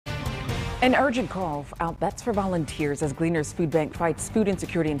An urgent call out that's for volunteers as Gleaners Food Bank fights food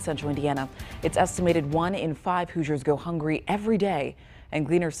insecurity in central Indiana. It's estimated 1 in 5 Hoosiers go hungry every day. And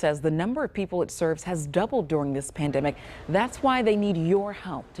Gleaners says the number of people it serves has doubled during this pandemic. That's why they need your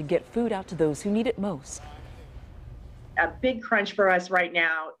help to get food out to those who need it most. A big crunch for us right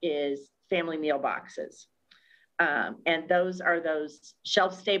now is family meal boxes. And those are those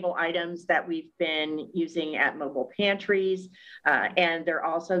shelf-stable items that we've been using at mobile pantries, and they're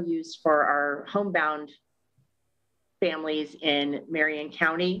also used for our homebound families in Marion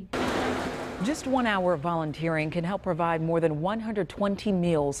County. Just 1 hour of volunteering can help provide more than 120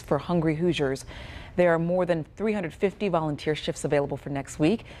 meals for hungry Hoosiers. There are more than 350 volunteer shifts available for next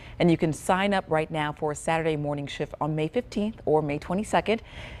week, and you can sign up right now for a Saturday morning shift on May 15th or May 22nd.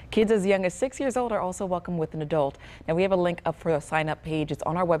 Kids as young as 6 years old are also welcome with an adult. Now we have a link up for a sign up page. It's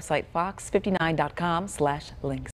on our website, fox59.com/links.